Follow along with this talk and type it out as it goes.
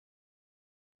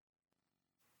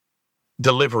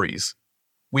Deliveries.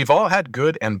 We've all had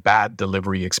good and bad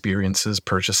delivery experiences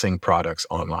purchasing products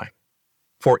online.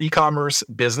 For e-commerce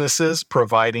businesses,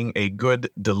 providing a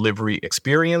good delivery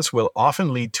experience will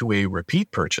often lead to a repeat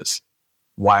purchase,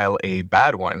 while a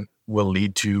bad one will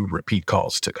lead to repeat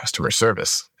calls to customer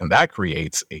service. And that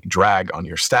creates a drag on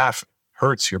your staff,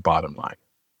 hurts your bottom line.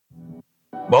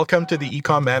 Welcome to the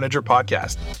Ecom Manager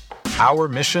Podcast. Our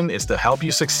mission is to help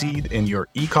you succeed in your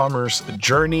e-commerce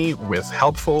journey with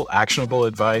helpful, actionable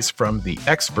advice from the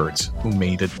experts who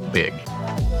made it big.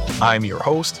 I'm your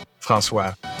host,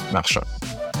 Francois Marchand.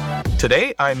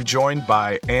 Today, I'm joined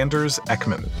by Anders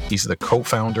Ekman. He's the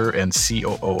co-founder and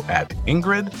COO at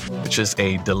Ingrid, which is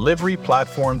a delivery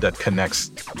platform that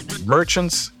connects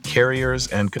merchants, carriers,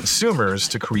 and consumers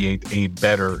to create a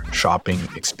better shopping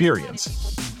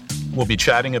experience. We'll be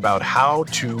chatting about how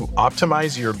to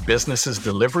optimize your business's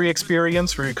delivery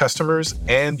experience for your customers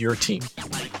and your team.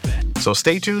 So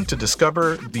stay tuned to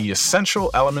discover the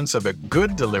essential elements of a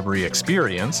good delivery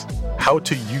experience, how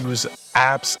to use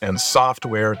apps and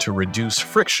software to reduce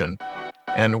friction,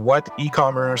 and what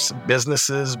e-commerce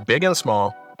businesses, big and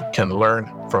small, can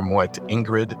learn from what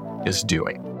Ingrid is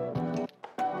doing.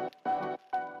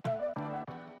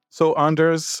 So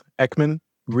Anders Ekman,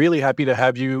 really happy to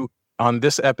have you on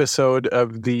this episode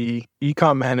of the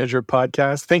Ecom Manager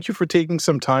Podcast. Thank you for taking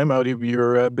some time out of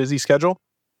your busy schedule.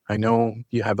 I know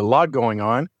you have a lot going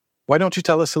on. Why don't you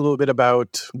tell us a little bit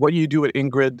about what you do at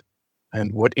Ingrid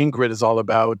and what Ingrid is all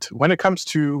about when it comes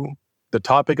to the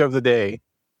topic of the day,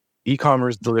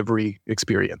 e-commerce delivery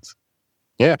experience?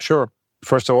 Yeah, sure.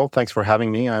 First of all, thanks for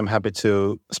having me. I'm happy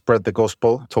to spread the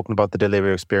gospel, talking about the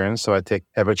delivery experience. So I take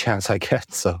every chance I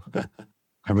get. So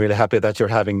I'm really happy that you're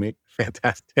having me.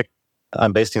 Fantastic.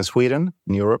 I'm based in Sweden,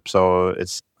 in Europe, so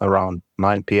it's around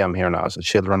 9 p.m. here now. So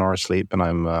children are asleep, and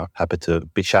I'm happy to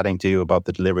be chatting to you about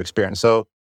the delivery experience. So,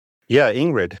 yeah,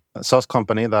 Ingrid, a SaaS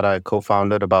company that I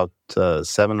co-founded about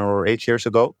 7 or 8 years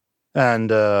ago.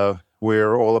 And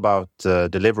we're all about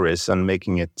deliveries and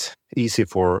making it easy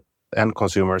for end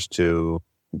consumers to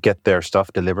get their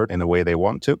stuff delivered in the way they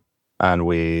want to. And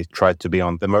we try to be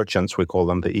on the merchants, we call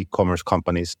them the e-commerce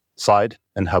companies side,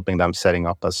 and helping them setting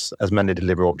up as many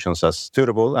delivery options as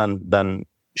suitable, and then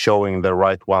showing the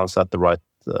right ones at the right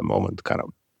moment, kind of.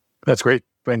 That's great.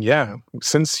 And yeah,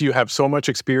 since you have so much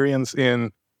experience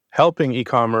in helping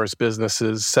e-commerce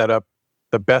businesses set up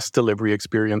the best delivery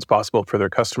experience possible for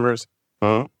their customers,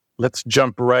 let's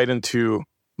jump right into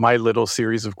my little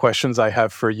series of questions I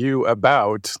have for you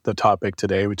about the topic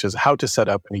today, which is how to set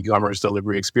up an e-commerce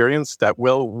delivery experience that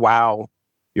will wow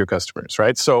your customers,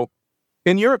 right? So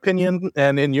in your opinion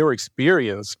and in your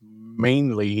experience,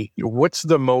 mainly, what's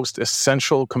the most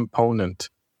essential component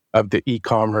of the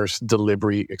e-commerce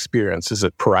delivery experience? Is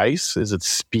it price? Is it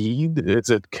speed?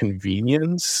 Is it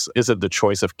convenience? Is it the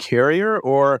choice of carrier?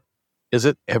 Or is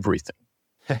it everything?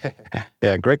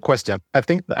 Yeah, great question. I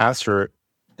think the answer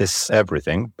is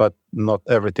everything, but not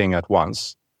everything at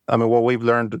once. I mean, what we've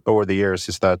learned over the years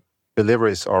is that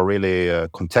deliveries are really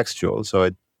contextual. So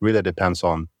it really depends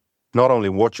on not only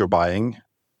what you're buying.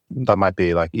 That might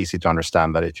be like easy to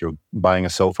understand that if you're buying a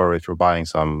sofa or if you're buying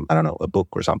some, I don't know, a book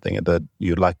or something, that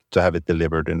you'd like to have it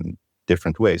delivered in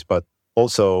different ways. But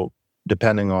also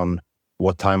depending on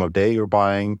what time of day you're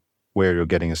buying, where you're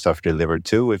getting your stuff delivered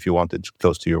to, if you want it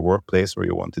close to your workplace or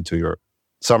you want it to your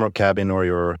summer cabin or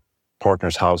your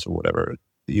partner's house or whatever,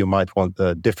 you might want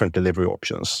different delivery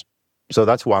options. So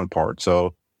that's one part.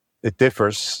 So it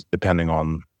differs depending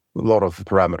on a lot of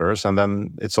parameters. And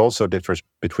then it's also differs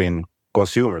between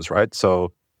consumers, right?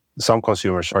 So some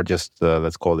consumers are just,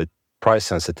 let's call it price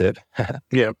sensitive.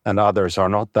 Yeah. And others are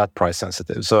not that price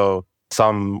sensitive. So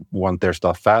some want their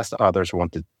stuff fast, others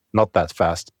want it not that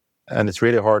fast. And it's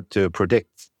really hard to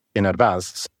predict in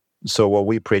advance. So what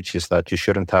we preach is that you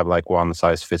shouldn't have like one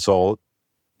size fits all.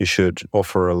 You should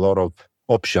offer a lot of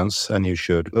options, and you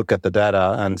should look at the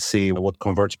data and see what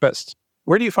converts best.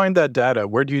 Where do you find that data?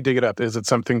 Where do you dig it up? Is it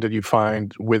something that you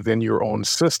find within your own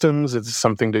systems? Is it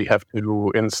something that you have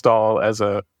to install as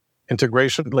a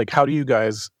integration? Like, how do you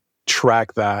guys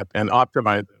track that and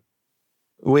optimize it?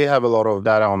 We have a lot of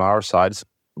data on our sides.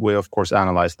 We, of course,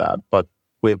 analyze that, but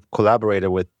we've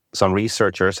collaborated with some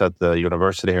researchers at the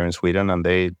university here in Sweden, and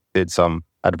they did some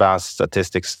advanced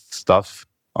statistics stuff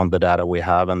on the data we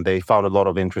have, and they found a lot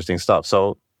of interesting stuff.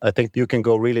 So I think you can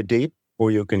go really deep,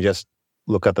 or you can just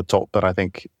look at the top. But I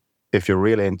think if you're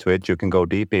really into it, you can go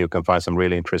deep and you can find some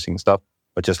really interesting stuff.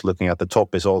 But just looking at the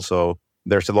top is also,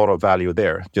 there's a lot of value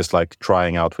there. Just like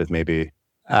trying out with maybe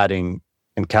adding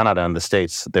in Canada and the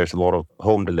States, there's a lot of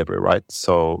home delivery, right?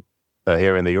 So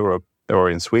here in the Europe or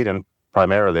in Sweden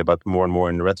primarily, but more and more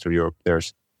in the rest of Europe,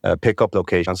 there's pickup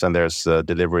locations, and there's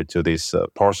delivery to these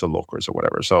parcel lockers or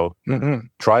whatever. So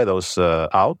try those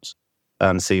out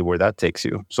and see where that takes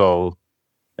you. So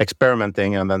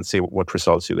experimenting and then see what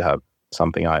results you have,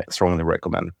 something I strongly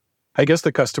recommend. I guess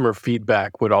the customer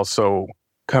feedback would also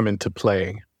come into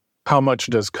play. How much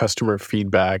does customer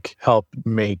feedback help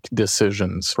make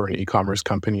decisions for an e-commerce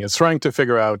company? It's trying to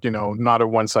figure out, not a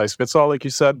one-size-fits-all, like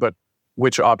you said, but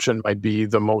which option might be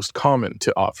the most common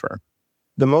to offer.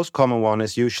 The most common one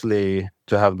is usually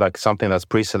to have like something that's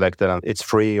pre-selected and it's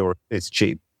free or it's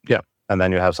cheap. Yeah. And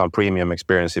then you have some premium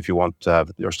experience if you want to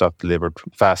have your stuff delivered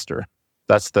faster.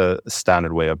 That's the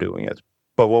standard way of doing it.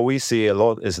 But what we see a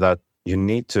lot is that you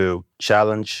need to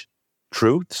challenge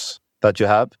truths that you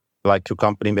have. Like your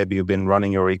company, maybe you've been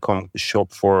running your e-com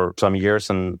shop for some years,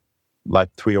 and like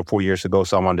 3 or 4 years ago,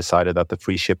 someone decided that the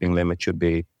free shipping limit should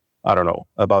be, I don't know,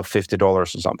 about $50 or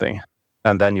something.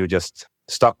 And then you just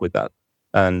stuck with that.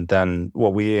 And then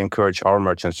what we encourage our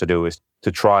merchants to do is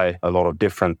to try a lot of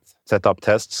different setup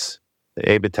tests,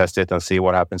 A/B test it and see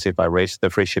what happens if I raise the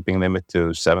free shipping limit to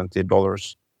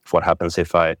 $70. What happens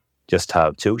if I just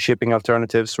have 2 shipping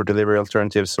alternatives or delivery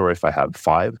alternatives, or if I have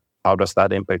 5? How does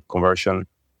that impact conversion?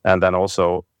 And then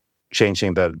also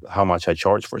changing how much I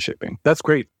charge for shipping. That's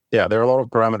great. Yeah, there are a lot of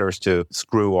parameters to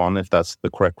screw on, if that's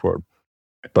the correct word.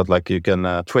 But like you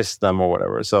can twist them or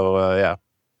whatever. So yeah.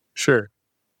 Sure.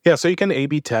 Yeah, so you can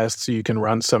A/B test, so you can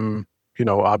run some,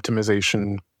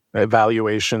 optimization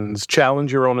evaluations,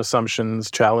 challenge your own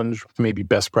assumptions, challenge maybe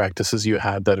best practices you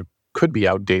had that could be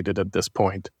outdated at this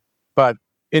point. But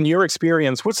in your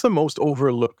experience, what's the most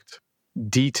overlooked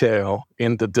detail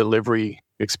in the delivery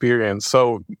experience?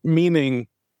 So meaning,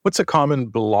 what's a common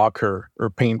blocker or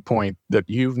pain point that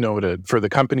you've noted for the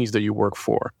companies that you work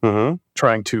for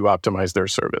trying to optimize their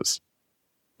service?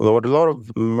 Well, what a lot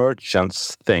of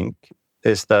merchants think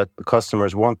is that the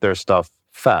customers want their stuff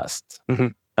fast.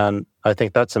 And I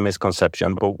think that's a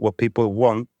misconception. But what people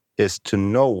want is to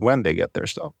know when they get their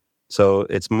stuff. So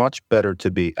it's much better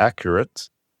to be accurate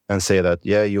and say that,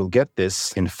 yeah, you'll get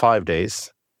this in 5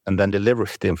 days and then deliver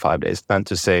it in 5 days, than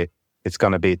to say it's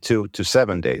going to be 2 to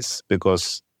 7 days,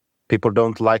 because people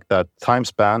don't like that time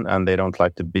span and they don't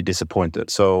like to be disappointed.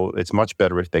 So it's much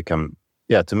better if they can,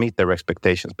 to meet their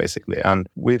expectations, basically. And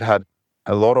we've had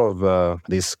a lot of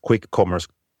these quick commerce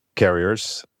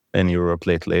carriers in Europe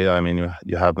lately. I mean,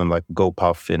 you have them like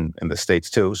GoPuff in the States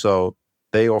too. So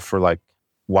they offer like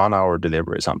 1 hour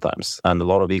delivery sometimes. And a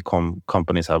lot of e-com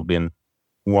companies have been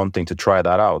wanting to try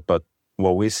that out. But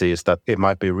what we see is that it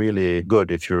might be really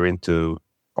good if you're into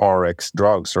RX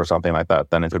drugs or something like that.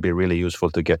 Then it would be really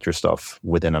useful to get your stuff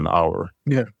within an hour.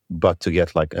 Yeah. But to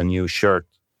get like a new shirt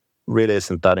really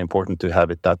isn't that important to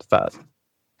have it that fast.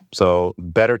 So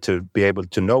better to be able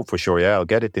to know for sure, I'll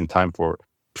get it in time for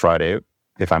Friday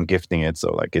if I'm gifting it.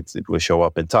 So like it will show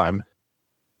up in time,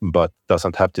 but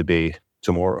doesn't have to be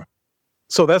tomorrow.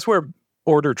 So that's where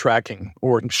order tracking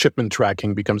or shipment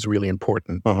tracking becomes really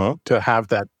important to have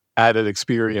that added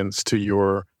experience to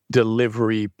your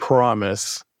delivery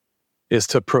promise, is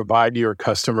to provide your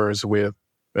customers with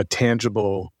a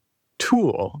tangible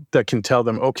tool that can tell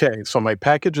them, okay, so my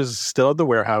package is still at the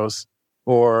warehouse,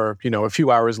 or, a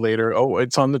few hours later, oh,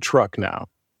 it's on the truck now,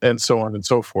 and so on and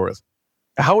so forth.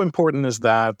 How important is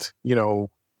that,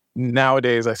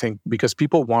 nowadays, I think, because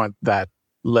people want that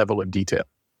level of detail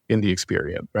in the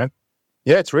experience, right?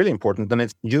 Yeah, it's really important. And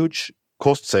it's huge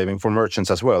cost saving for merchants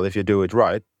as well if you do it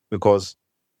right. Because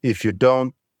if you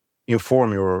don't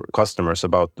inform your customers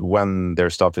about when their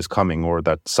stuff is coming or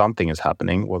that something is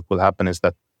happening, what will happen is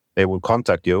that they will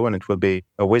contact you and it will be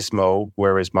a Wizmo,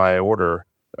 where is my order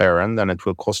errand? And it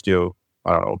will cost you,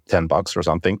 I don't know, $10 or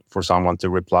something for someone to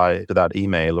reply to that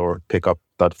email or pick up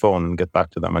that phone and get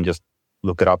back to them and just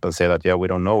look it up and say that, we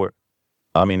don't know it.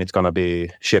 I mean, it's going to be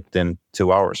shipped in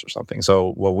 2 hours or something.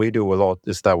 So what we do a lot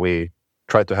is that we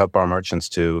try to help our merchants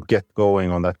to get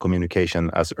going on that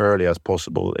communication as early as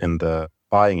possible in the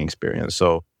buying experience.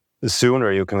 So the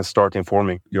sooner you can start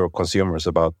informing your consumers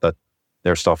about that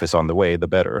their stuff is on the way, the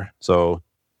better. So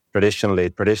traditionally,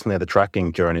 the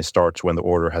tracking journey starts when the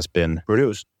order has been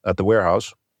produced at the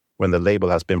warehouse, when the label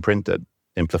has been printed,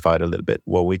 simplified a little bit.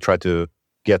 What we try to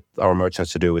get our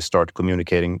merchants to do is start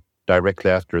communicating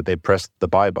directly after they press the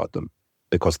buy button,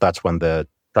 because that's when the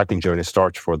tracking journey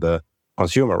starts for the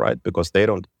consumer, right? Because they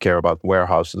don't care about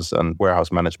warehouses and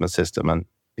warehouse management system and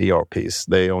ERPs.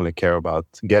 They only care about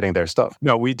getting their stuff.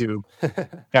 No, we do.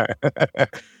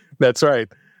 That's right.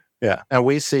 Yeah. And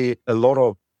we see a lot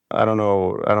of, I don't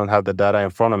know, I don't have the data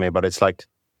in front of me, but it's like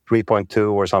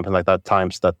 3.2 or something like that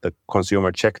times that the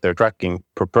consumer check their tracking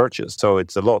per purchase. So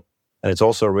it's a lot. And it's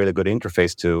also a really good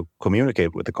interface to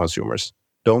communicate with the consumers.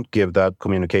 don't give that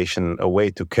communication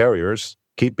away to carriers.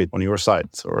 Keep it on your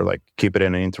site, or like keep it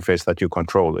in an interface that you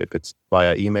control. If it's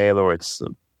via email or it's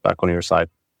back on your site,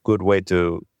 good way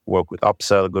to work with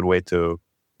upsell, good way to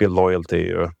build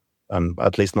loyalty, and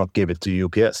at least not give it to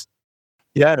UPS.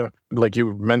 Yeah, like you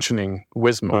were mentioning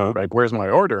Wismo, right? Where's my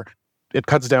order? It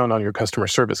cuts down on your customer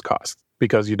service costs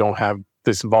because you don't have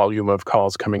this volume of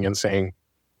calls coming in saying,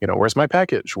 where's my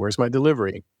package? Where's my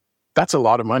delivery? That's a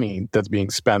lot of money that's being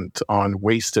spent on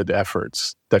wasted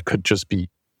efforts that could just be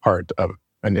part of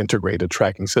an integrated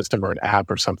tracking system or an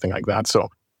app or something like that. So,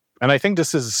 and I think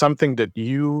this is something that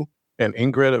you and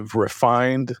Ingrid have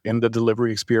refined in the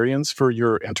delivery experience for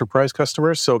your enterprise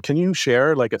customers. So can you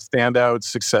share like a standout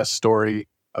success story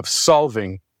of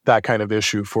solving that kind of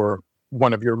issue for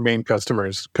one of your main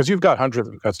customers? Because you've got hundreds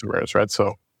of customers, right?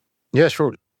 So, yeah,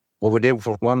 sure. What we did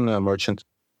for one merchant,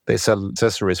 they sell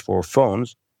accessories for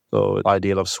phones. So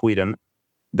Ideal of Sweden,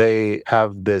 they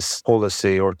have this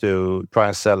policy or to try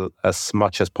and sell as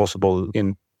much as possible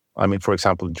for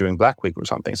example, during Black Week or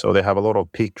something. So they have a lot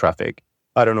of peak traffic.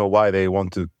 I don't know why they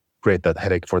want to create that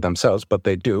headache for themselves, but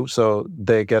they do. So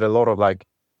they get a lot of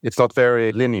it's not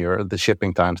very linear, the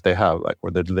shipping times they have,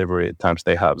 or the delivery times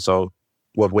they have. So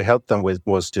what we helped them with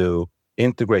was to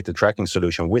integrate the tracking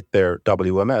solution with their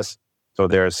WMS, so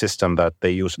their system that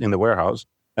they use in the warehouse.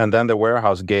 And then the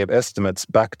warehouse gave estimates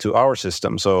back to our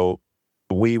system. So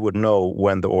we would know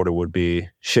when the order would be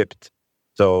shipped.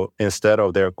 So instead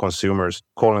of their consumers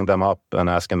calling them up and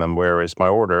asking them, where is my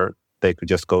order? They could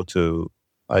just go to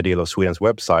Ideal of Sweden's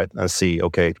website and see,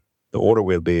 okay, the order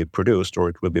will be produced or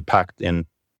it will be packed in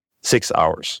 6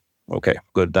 hours. Okay,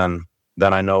 good. Then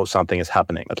I know something is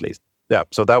happening at least. Yeah,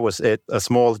 so that was it, a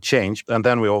small change. And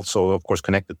then we also, of course,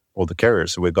 connected all the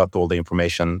carriers. So we got all the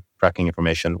information, tracking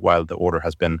information while the order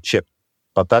has been shipped.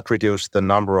 But that reduced the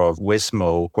number of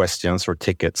Wismo questions or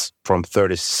tickets from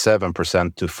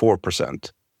 37% to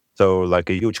 4%. So a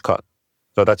huge cut.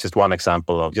 So that's just one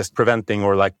example of just preventing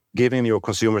or giving your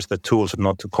consumers the tools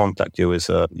not to contact you is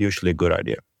usually a good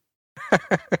idea.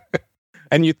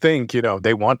 And you think,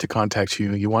 they want to contact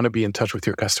you. You want to be in touch with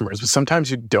your customers, but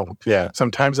sometimes you don't. Yeah.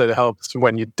 Sometimes it helps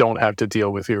when you don't have to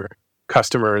deal with your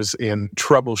customers in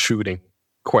troubleshooting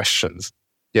questions.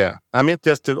 Yeah.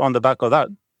 Just on the back of that,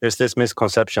 there's this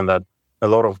misconception that a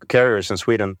lot of carriers in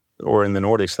Sweden or in the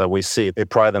Nordics that we see, they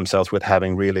pride themselves with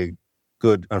having really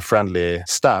good and friendly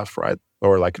staff, right?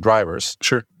 Or drivers.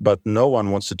 Sure. But no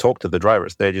one wants to talk to the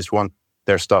drivers. They just want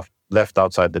their stuff left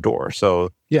outside the door. So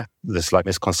yeah, this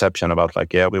misconception about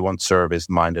we want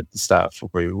service-minded staff.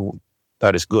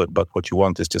 That is good, but what you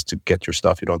want is just to get your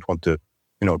stuff. You don't want to,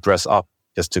 dress up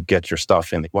just to get your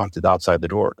stuff in. You want it outside the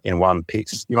door in one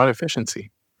piece. You want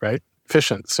efficiency, right?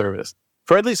 Efficient service.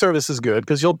 Friendly service is good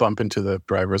because you'll bump into the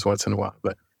drivers once in a while,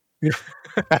 but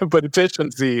but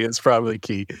efficiency is probably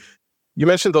key. You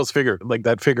mentioned those figures,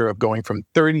 that figure of going from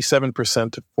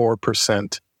 37% to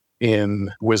 4%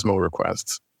 in Wismo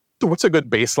requests. So what's a good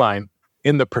baseline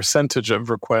in the percentage of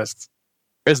requests?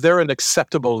 Is there an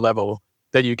acceptable level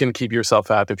that you can keep yourself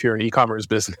at if you're an e-commerce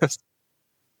business?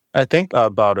 I think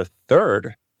about a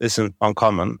third isn't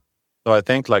uncommon. So I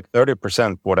think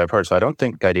 30% what I've heard. So I don't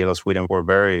think Ideal of Sweden were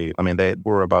they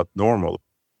were about normal.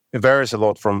 It varies a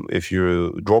lot from if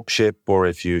you drop ship or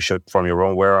if you ship from your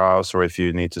own warehouse or if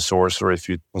you need to source or if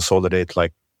you consolidate a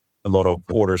lot of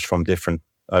orders from different,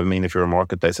 if you're a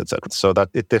marketplace, etc. So that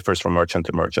it differs from merchant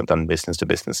to merchant and business to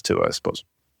business too, I suppose.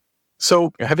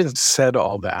 So having said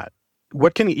all that,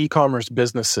 what can e-commerce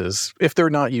businesses, if they're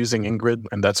not using Ingrid,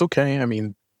 and that's okay,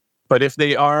 but if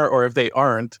they are or if they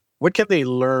aren't, what can they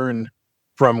learn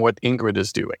from what Ingrid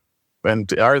is doing?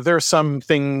 And are there some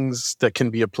things that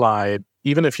can be applied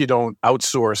even if you don't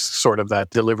outsource sort of that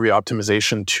delivery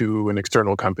optimization to an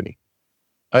external company?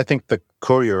 I think the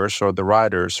couriers or the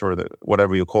riders or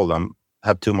whatever you call them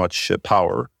have too much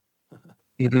power.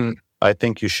 Mm-hmm. I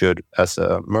think you should, as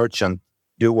a merchant,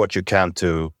 do what you can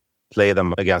to play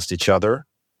them against each other.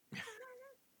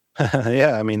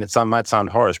 Yeah, it might sound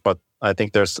harsh, but I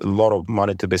think there's a lot of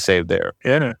money to be saved there.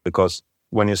 Yeah. Because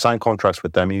when you sign contracts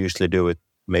with them, you usually do it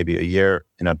maybe a year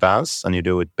in advance, and you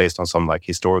do it based on some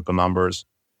historical numbers,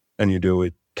 and you do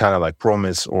it kind of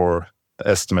promise or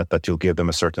estimate that you'll give them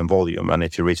a certain volume, and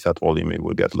if you reach that volume, you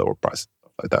will get lower price,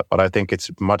 stuff like that. But I think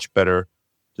it's much better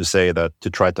to say that to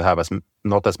try to have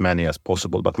not as many as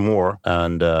possible, but more,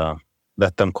 and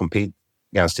let them compete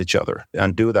against each other,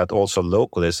 and do that also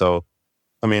locally. So,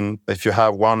 if you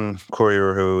have one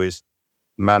courier who is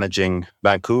managing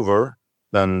Vancouver,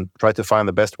 then try to find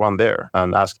the best one there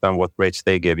and ask them what rates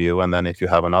they give you. And then if you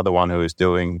have another one who is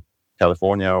doing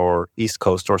California or East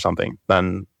Coast or something,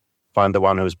 then find the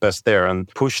one who's best there and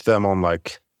push them on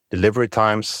like delivery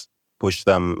times, push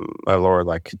them or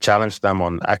like challenge them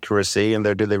on accuracy in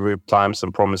their delivery times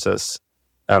and promises,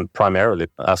 and primarily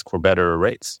ask for better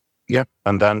rates. Yeah.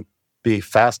 And then be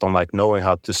fast on like knowing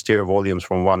how to steer volumes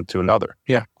from one to another.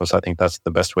 Yeah. Because I think that's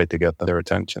the best way to get their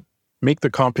attention. Make the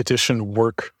competition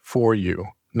work for you,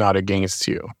 not against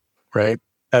you, right?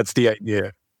 That's the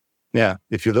idea. Yeah.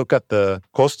 If you look at the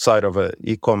cost side of an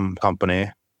e-com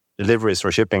company, deliveries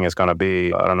or shipping is going to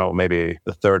be, I don't know, maybe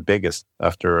the third biggest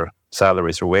after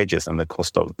salaries or wages and the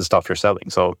cost of the stuff you're selling.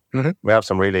 So we have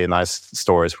some really nice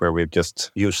stories where we've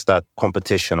just used that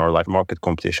competition or like market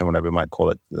competition, whatever you might call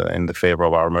it, in the favor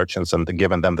of our merchants and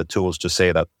given them the tools to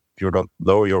say that if you don't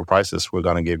lower your prices, we're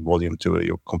going to give volume to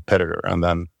your competitor. And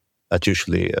then that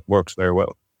usually works very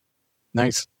well.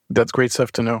 Nice. That's great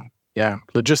stuff to know. Yeah.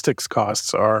 Logistics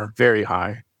costs are very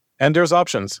high. And there's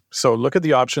options. So look at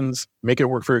the options, make it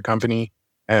work for your company,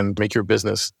 and make your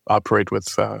business operate with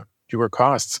fewer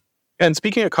costs. And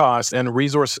speaking of costs and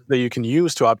resources that you can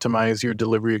use to optimize your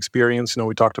delivery experience,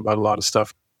 we talked about a lot of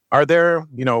stuff. Are there,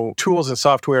 tools and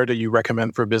software that you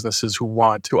recommend for businesses who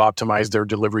want to optimize their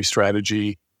delivery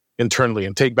strategy internally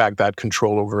and take back that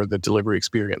control over the delivery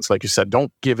experience? Like you said,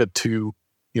 don't give it to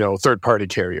third-party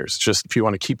carriers. Just if you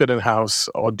want to keep it in-house,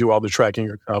 or do all the tracking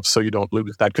yourself so you don't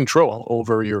lose that control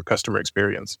over your customer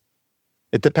experience.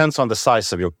 It depends on the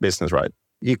size of your business, right?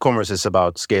 E-commerce is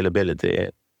about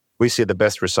scalability. We see the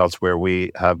best results where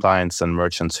we have clients and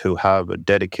merchants who have a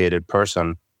dedicated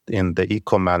person in the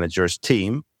e-com manager's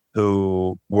team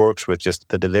who works with just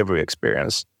the delivery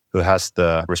experience, who has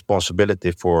the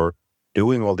responsibility for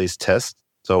doing all these tests.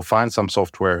 So find some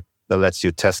software that lets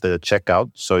you test the checkout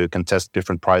so you can test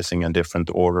different pricing and different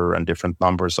order and different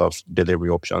numbers of delivery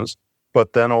options,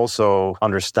 but then also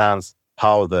understands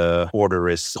how the order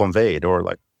is conveyed or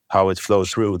like how it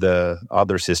flows through the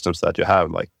other systems that you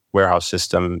have, like warehouse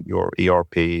system, your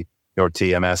ERP, your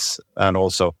TMS, and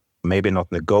also maybe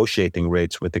not negotiating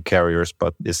rates with the carriers,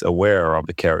 but is aware of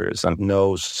the carriers and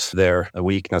knows their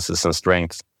weaknesses and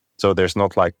strengths. So there's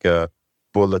not like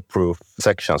bulletproof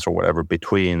sections or whatever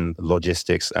between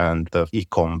logistics and the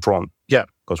e-com front. Yeah.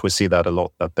 Because we see that a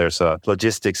lot, that there's a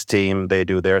logistics team, they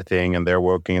do their thing and they're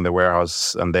working in the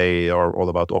warehouse and they are all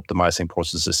about optimizing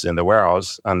processes in the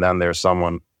warehouse. And then there's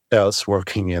someone else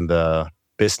working in the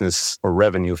business or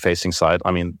revenue facing side.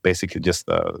 I mean, basically just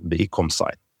the e-com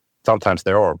side. Sometimes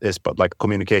there is, but like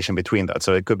communication between that.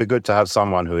 So it could be good to have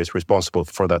someone who is responsible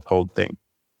for that whole thing.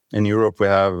 In Europe, we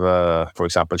have, for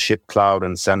example, ShipCloud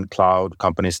and SendCloud,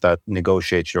 companies that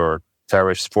negotiate your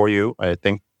tariffs for you. I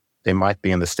think they might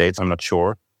be in the States, I'm not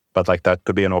sure. But like that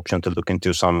could be an option to look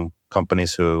into, some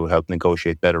companies who help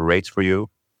negotiate better rates for you,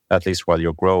 at least while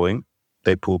you're growing.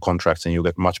 They pool contracts and you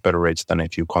get much better rates than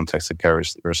if you contact the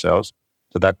carriers yourselves.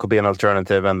 So that could be an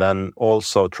alternative. And then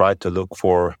also try to look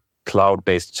for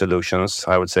cloud-based solutions,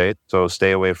 I would say. So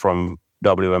stay away from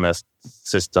WMS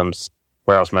systems,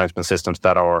 warehouse management systems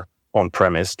that are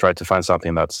on-premise. Try to find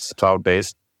something that's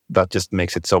cloud-based. That just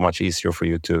makes it so much easier for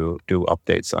you to do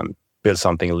updates and build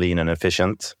something lean and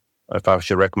efficient. If I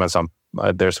should recommend some,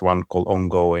 there's one called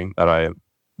Ongoing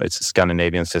it's a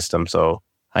Scandinavian system, so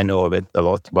I know of it a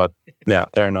lot. But yeah,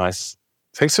 they're nice.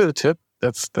 Thanks for the tip.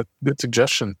 That's a good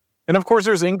suggestion. And of course,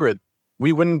 there's Ingrid.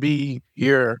 We wouldn't be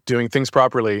here doing things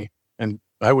properly, and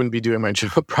I wouldn't be doing my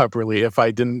job properly if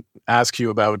I didn't ask you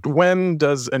about when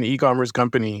does an e-commerce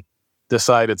company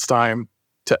decide it's time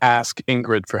to ask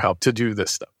Ingrid for help to do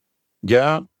this stuff?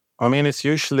 Yeah, I mean, it's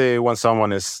usually when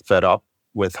someone is fed up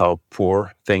with how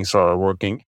poor things are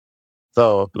working.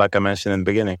 So like I mentioned in the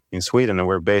beginning, in Sweden, and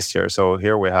we're based here. So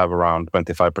here we have around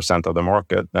 25% of the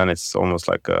market, and it's almost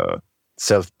like a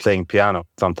self-playing piano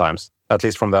sometimes, at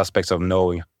least from the aspects of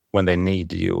knowing when they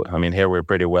need you. I mean, here we're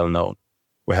pretty well known.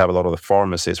 We have a lot of the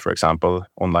pharmacies, for example,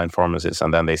 online pharmacies,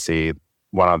 and then they see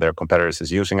one of their competitors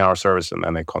is using our service and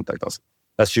then they contact us.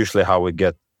 That's usually how we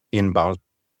get inbound.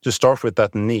 To start with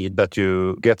that need that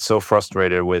you get so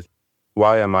frustrated with,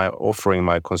 why am I offering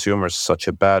my consumers such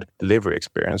a bad delivery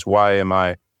experience? Why am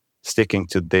I sticking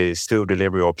to these two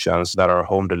delivery options that are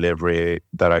home delivery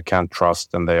that I can't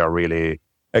trust and they are really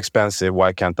expensive?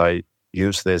 Why can't I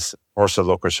use this Orsa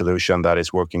Locker solution that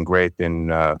is working great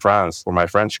in France for my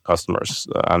French customers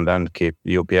and then keep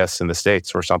UPS in the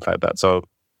States or something like that? So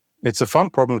it's a fun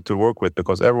problem to work with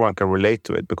because everyone can relate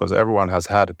to it because everyone has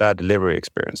had a bad delivery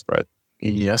experience, right?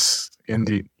 Yes,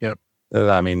 indeed. Yep.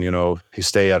 I mean, you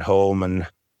stay at home and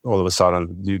all of a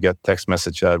sudden you get text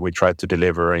message that we tried to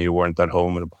deliver and you weren't at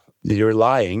home and you're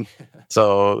lying.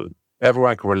 So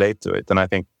everyone can relate to it. And I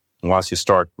think once you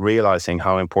start realizing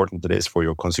how important it is for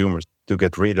your consumers to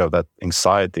get rid of that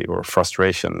anxiety or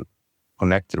frustration,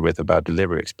 connected with a bad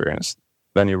delivery experience,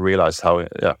 then you realize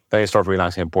then you start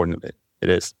realizing how important it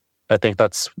is. I think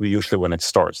that's usually when it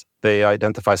starts. They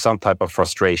identify some type of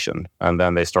frustration, and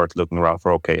then they start looking around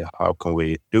for, okay, how can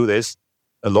we do this?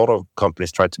 A lot of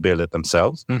companies try to build it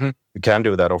themselves. Mm-hmm. You can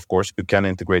do that, of course. You can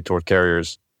integrate toward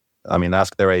carriers. I mean,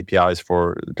 ask their APIs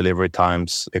for delivery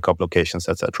times, pickup locations,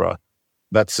 etc.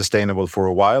 That's sustainable for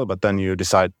a while, but then you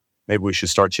decide maybe we should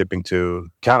start shipping to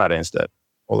Canada instead.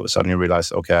 All of a sudden you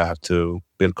realize, okay, I have to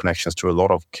build connections to a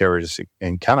lot of carriers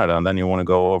in Canada, and then you want to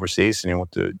go overseas and you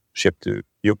want to ship to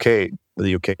UK.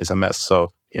 The UK is a mess.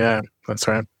 So yeah, that's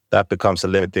right. That becomes a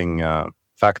limiting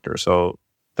factor. So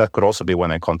that could also be when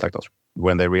they contact us,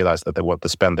 when they realize that they want to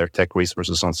spend their tech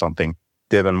resources on something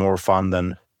even more fun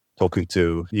than talking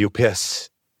to UPS.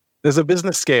 As a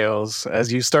business scales,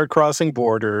 as you start crossing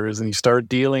borders and you start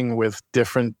dealing with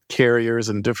different carriers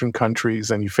in different countries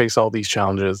and you face all these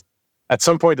challenges, at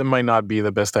some point it might not be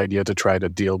the best idea to try to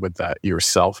deal with that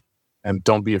yourself. And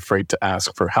don't be afraid to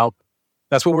ask for help.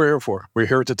 That's what we're here for. We're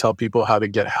here to tell people how to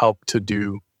get help to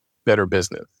do better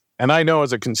business. And I know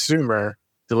as a consumer,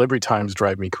 delivery times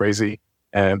drive me crazy.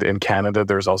 And in Canada,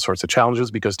 there's all sorts of challenges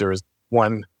because there is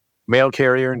one mail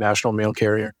carrier, national mail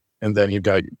carrier. And then you've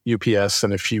got UPS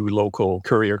and a few local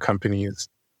courier companies.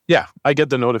 Yeah, I get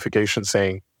the notification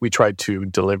saying we tried to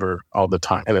deliver all the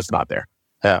time and it's not there.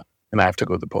 Yeah. And I have to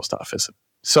go to the post office.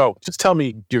 So just tell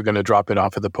me you're going to drop it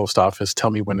off at the post office.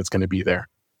 Tell me when it's going to be there.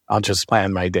 I'll just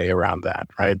plan my day around that,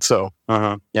 right? So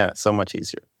yeah, so much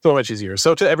easier. So much easier.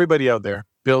 So to everybody out there,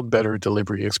 build better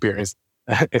delivery experiences.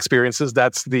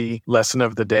 That's the lesson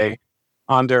of the day.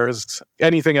 Anders,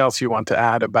 anything else you want to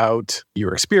add about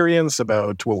your experience,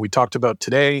 about what we talked about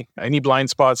today? Any blind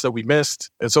spots that we missed?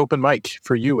 It's open mic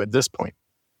for you at this point.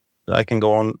 I can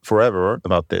go on forever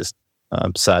about this.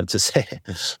 I'm sad to say.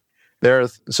 There are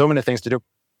so many things to do.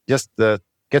 Just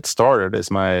get started is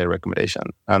my recommendation.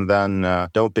 And then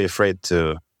don't be afraid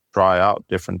to try out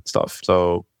different stuff.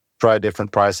 So try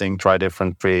different pricing, try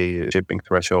different free shipping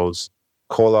thresholds.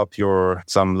 Call up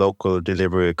some local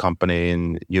delivery company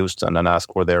in Houston and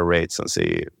ask for their rates and see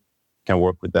if you can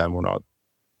work with them or not.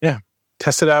 Yeah.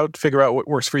 Test it out, figure out what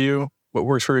works for you, what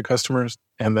works for your customers,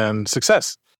 and then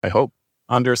success, I hope.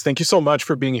 Anders, thank you so much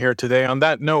for being here today. On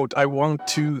that note, I want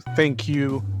to thank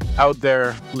you out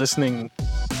there listening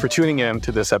for tuning in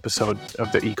to this episode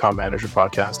of the Ecom Manager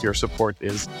podcast. Your support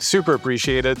is super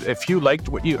appreciated. If you liked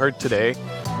what you heard today,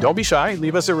 don't be shy.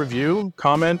 Leave us a review,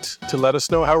 comment to let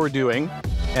us know how we're doing.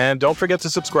 And don't forget to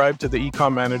subscribe to the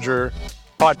Ecom Manager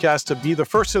podcast to be the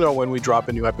first to know when we drop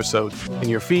a new episode in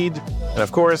your feed. And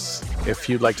of course, if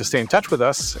you'd like to stay in touch with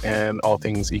us and all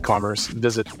things e-commerce,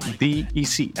 visit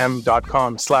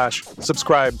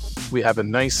theecm.com/subscribe. We have a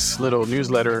nice little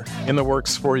newsletter in the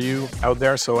works for you out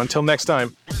there. So until next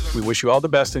time, we wish you all the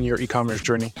best in your e-commerce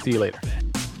journey. See you later.